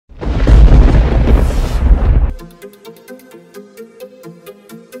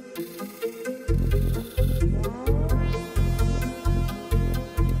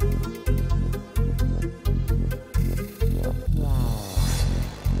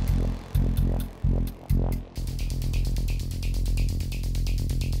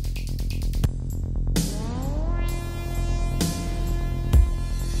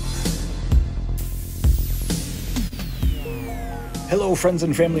Hello friends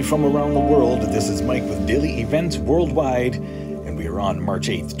and family from around the world, this is Mike with Daily Events Worldwide, and we are on March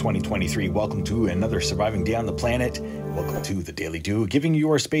 8th, 2023. Welcome to another surviving day on the planet. Welcome to the Daily Do, giving you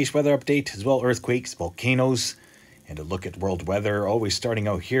our space weather update, as well earthquakes, volcanoes, and a look at world weather. Always starting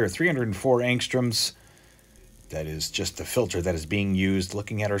out here, 304 angstroms. That is just the filter that is being used,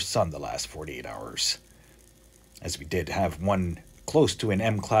 looking at our sun the last 48 hours. As we did have one close to an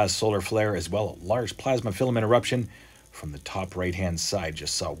M-class solar flare, as well a large plasma filament eruption from the top right-hand side,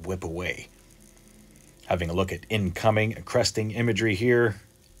 just saw whip away. Having a look at incoming cresting imagery here,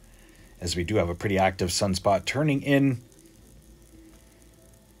 as we do have a pretty active sunspot turning in.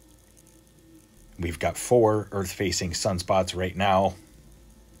 We've got 4 Earth-facing sunspots right now.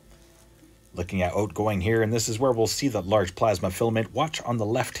 Looking at outgoing here, and this is where we'll see the large plasma filament. Watch on the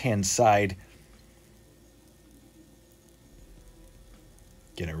left-hand side.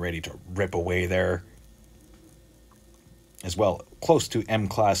 Getting ready to rip away there. As well, close to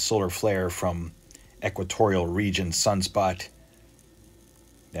M-class solar flare from equatorial region sunspot.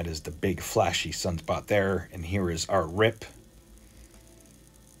 That is the big flashy sunspot there, and here is our rip.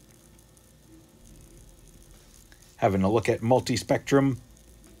 Having a look at multi-spectrum,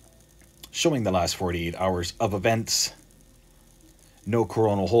 showing the last 48 hours of events. No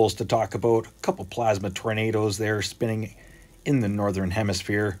coronal holes to talk about. A couple plasma tornadoes there spinning in the northern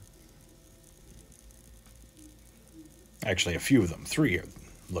hemisphere. Actually, a few of them, 3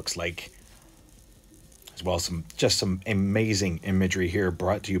 looks like. As well, some amazing imagery here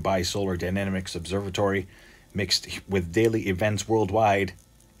brought to you by Solar Dynamics Observatory, mixed with daily events worldwide.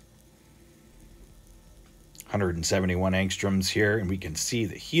 171 angstroms here, and we can see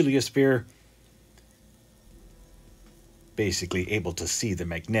the heliosphere. Basically able to see the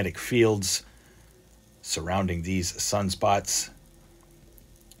magnetic fields surrounding these sunspots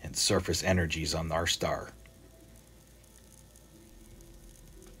and surface energies on our star.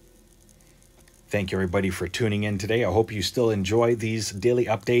 Thank you everybody for tuning in today. I hope you still enjoy these daily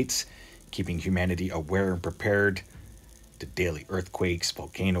updates, keeping humanity aware and prepared to daily earthquakes,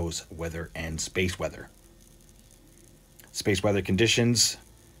 volcanoes, weather, and space weather. Space weather conditions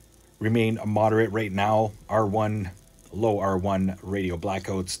remain moderate right now. R1, low R1 radio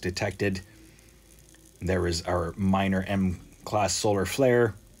blackouts detected. There is our minor M-class solar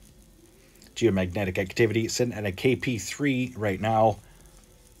flare. Geomagnetic activity sitting at a KP3 right now.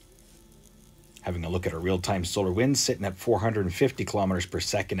 Having a look at our real-time solar winds, sitting at 450 kilometers per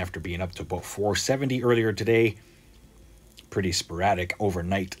second after being up to about 470 earlier today. Pretty sporadic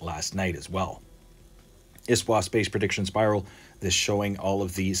overnight last night as well. ISWA Space Prediction Spiral, this showing all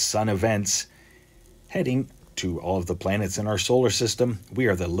of the sun events heading to all of the planets in our solar system. We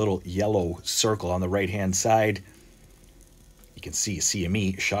are the little yellow circle on the right-hand side. You can see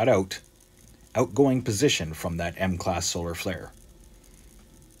CME shot out, outgoing position from that M-class solar flare.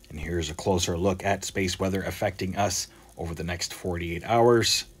 And here's a closer look at space weather affecting us over the next 48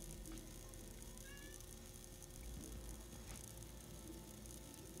 hours.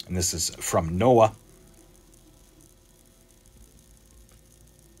 And this is from NOAA.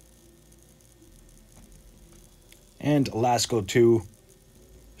 And LASCO 2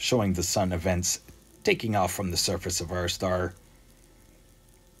 showing the sun events taking off from the surface of our star.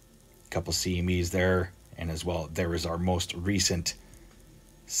 A couple CMEs there, and as well there is our most recent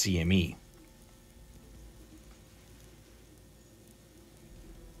CME.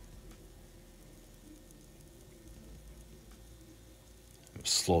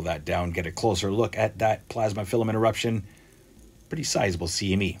 Slow that down, get a closer look at that plasma filament eruption. Pretty sizable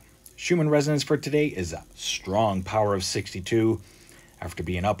CME. Schumann resonance for today is a strong power of 62 after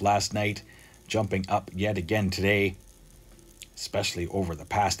being up last night, jumping up yet again today, especially over the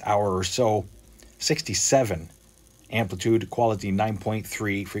past hour or so. 67. Amplitude, quality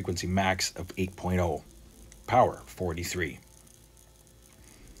 9.3, frequency max of 8.0, power 43.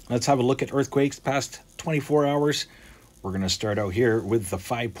 Let's have a look at earthquakes past 24 hours. We're going to start out here with the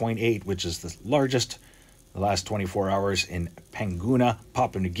 5.8, which is the largest the last 24 hours in Panguna,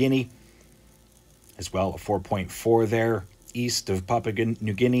 Papua New Guinea. As well, a 4.4 there east of Papua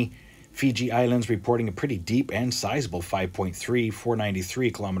New Guinea. Fiji Islands reporting a pretty deep and sizable 5.3,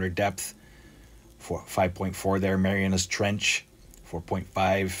 493 kilometer depth. 5.4 there, Marianas Trench.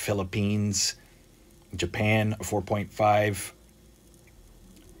 4.5, Philippines. Japan, 4.5.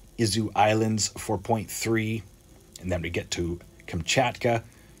 Izu Islands, 4.3. And then we get to Kamchatka,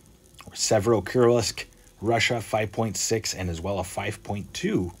 or Severokurilsk, Russia, 5.6, and as well a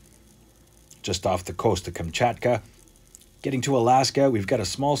 5.2 just off the coast of Kamchatka. Getting to Alaska, we've got a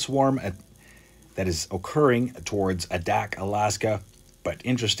small swarm that is occurring towards Adak, Alaska. But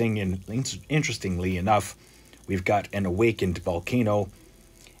interestingly enough, we've got an awakened volcano.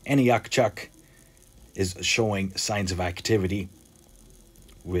 Aniakchack is showing signs of activity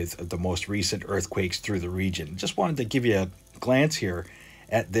with the most recent earthquakes through the region. Just wanted to give you a glance here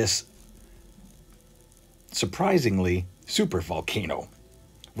at this surprisingly super volcano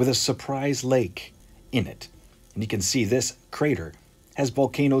with a surprise lake in it. And you can see this crater has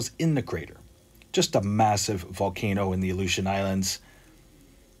volcanoes in the crater. Just a massive volcano in the Aleutian Islands.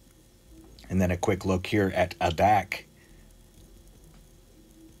 And then a quick look here at Adak,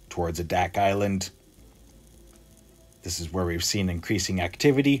 towards Adak Island. This is where we've seen increasing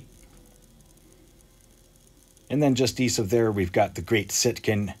activity. And then just east of there, we've got the Great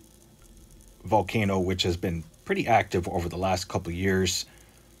Sitkin volcano, which has been pretty active over the last couple of years,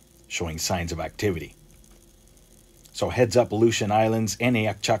 showing signs of activity. So heads up, Aleutian Islands.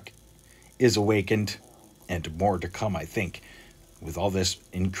 Aniakchack is awakened, and more to come, I think, with all this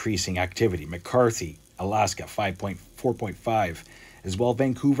increasing activity. McCarthy, Alaska, 4.5. As well,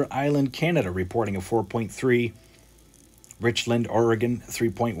 Vancouver Island, Canada, reporting a 4.3. Richland, Oregon,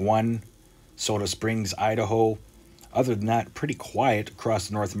 3.1. Soda Springs, Idaho. Other than that, pretty quiet across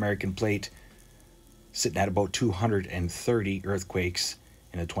the North American plate, sitting at about 230 earthquakes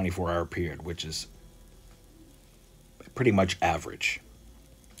in a 24-hour period, which is pretty much average.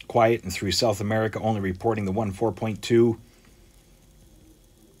 Quiet and through South America, only reporting the 4.2.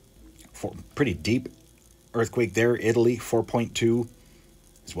 Pretty deep earthquake there. Italy, 4.2.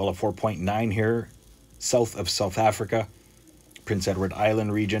 As well, a 4.9 here, south of South Africa, Prince Edward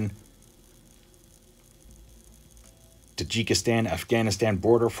Island region. Tajikistan, Afghanistan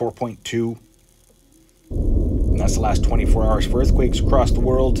border, 4.2. And that's the last 24 hours for earthquakes across the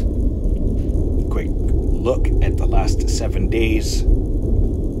world. Quick look at the last 7 days.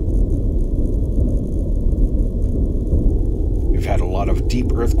 We've had a lot of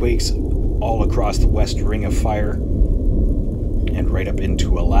deep earthquakes all across the West Ring of Fire and right up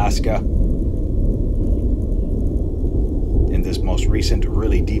into Alaska. And this most recent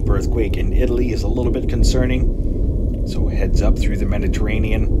really deep earthquake in Italy is a little bit concerning. So heads up through the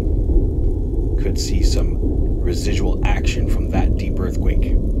Mediterranean. Could see some residual action from that deep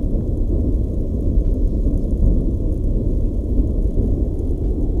earthquake.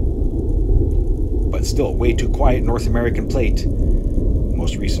 But still way too quiet North American plate.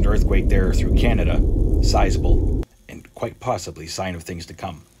 Most recent earthquake there through Canada, sizable and quite possibly sign of things to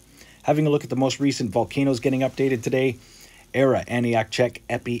come. Having a look at the most recent volcanoes getting updated today. Era, Aniakchack,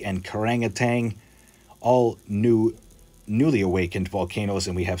 Epi, and Karangatang, all newly awakened volcanoes,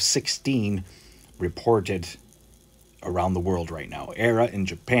 and we have 16 reported around the world right now. Era in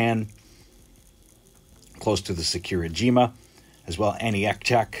Japan, close to the Sakurajima, as well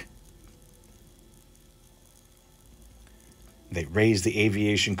Aniakchack. They raised the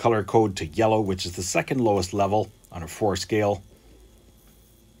aviation color code to yellow, which is the second lowest level on a 4 scale.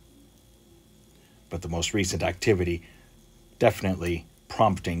 But the most recent activity definitely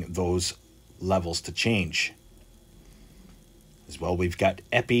prompting those levels to change. As well, we've got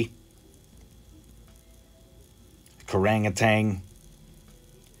Epi, Karangatang,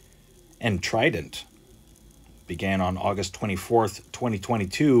 and Trident. Began on August 24th,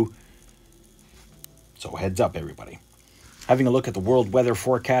 2022. So heads up, everybody. Having a look at the world weather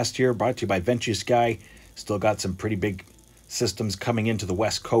forecast here, brought to you by VentuSky. Still got some pretty big systems coming into the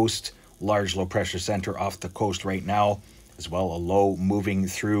west coast. Large low pressure center off the coast right now. As well, a low moving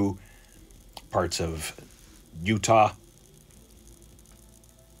through parts of Utah.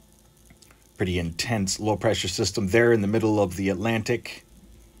 Pretty intense low pressure system there in the middle of the Atlantic.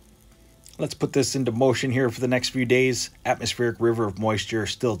 Let's put this into motion here for the next few days. Atmospheric river of moisture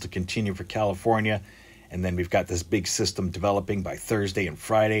still to continue for California. And then we've got this big system developing by Thursday and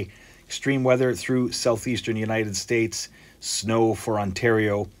Friday. Extreme weather through southeastern United States. Snow for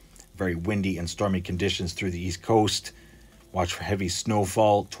Ontario. Very windy and stormy conditions through the East Coast. Watch for heavy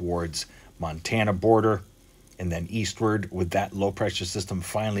snowfall towards Montana border. And then eastward with that low pressure system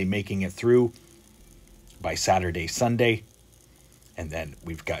finally making it through by Saturday, Sunday. And then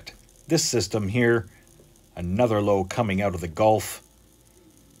we've got this system here. Another low coming out of the Gulf.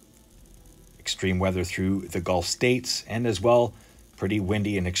 Extreme weather through the Gulf states, and as well, pretty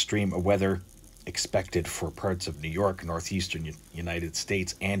windy and extreme weather expected for parts of New York, northeastern United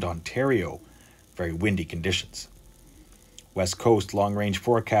States, and Ontario. Very windy conditions. West Coast long-range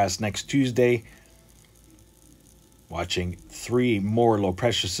forecast next Tuesday. Watching 3 more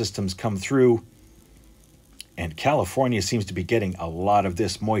low-pressure systems come through. And California seems to be getting a lot of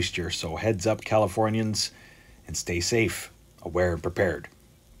this moisture, so heads up, Californians, and stay safe, aware, and prepared.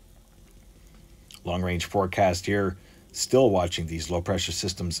 Long-range forecast here, Still watching these low pressure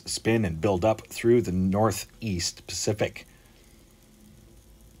systems spin and build up through the northeast Pacific.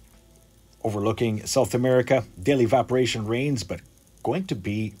 Overlooking South America, daily evaporation rains, but going to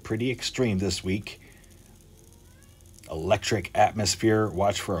be pretty extreme this week. Electric atmosphere,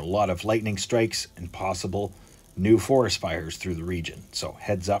 watch for a lot of lightning strikes and possible new forest fires through the region. So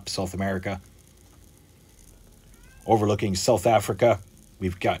heads up, South America. Overlooking South Africa,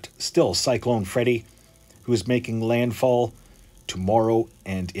 we've got still Cyclone Freddy, who is making landfall tomorrow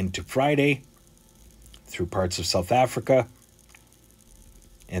and into Friday through parts of South Africa.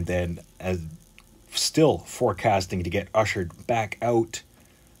 And then still forecasting to get ushered back out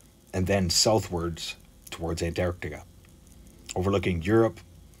and then southwards towards Antarctica. Overlooking Europe,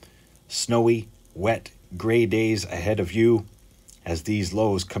 snowy, wet, gray days ahead of you as these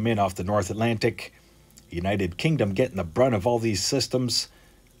lows come in off the North Atlantic. United Kingdom getting the brunt of all these systems.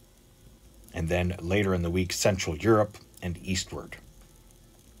 And then later in the week, Central Europe and eastward.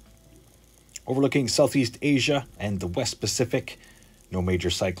 Overlooking Southeast Asia and the West Pacific, no major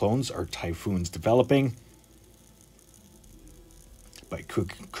cyclones or typhoons developing. But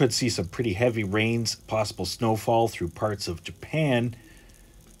could see some pretty heavy rains, possible snowfall through parts of Japan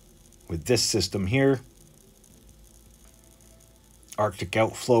with this system here. Arctic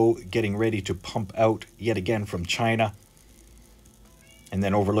outflow getting ready to pump out yet again from China. And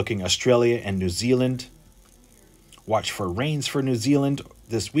then overlooking Australia and New Zealand. Watch for rains for New Zealand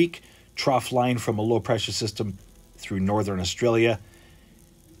this week. Trough line from a low pressure system through northern Australia.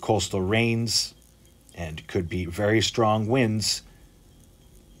 Coastal rains and could be very strong winds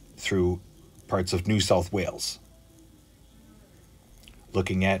through parts of New South Wales.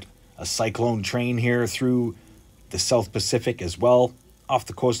 Looking at a cyclone train here through the South Pacific as well. Off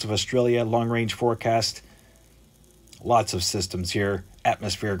the coast of Australia, long range forecast. Lots of systems here.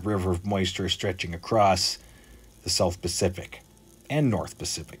 Atmospheric river of moisture stretching across the South Pacific and North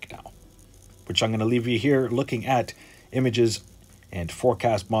Pacific now, which I'm going to leave you here looking at images and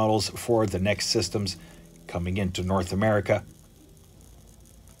forecast models for the next systems coming into North America.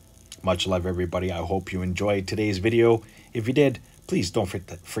 Much love, everybody. I hope you enjoyed today's video. If you did, please don't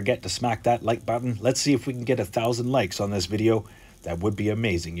forget to smack that like button. Let's see if we can get 1,000 likes on this video. That would be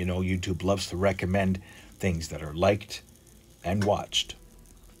amazing. You know, YouTube loves to recommend things that are liked and watched.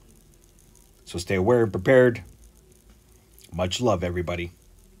 So stay aware and prepared. Much love, everybody.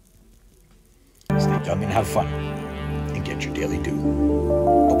 Stay young and have fun. And get your daily dew.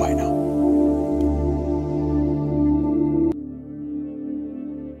 Bye-bye now.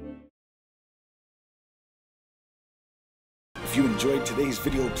 If you enjoyed today's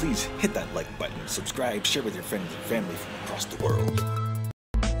video, please hit that like button, subscribe, share with your friends and family from across the world.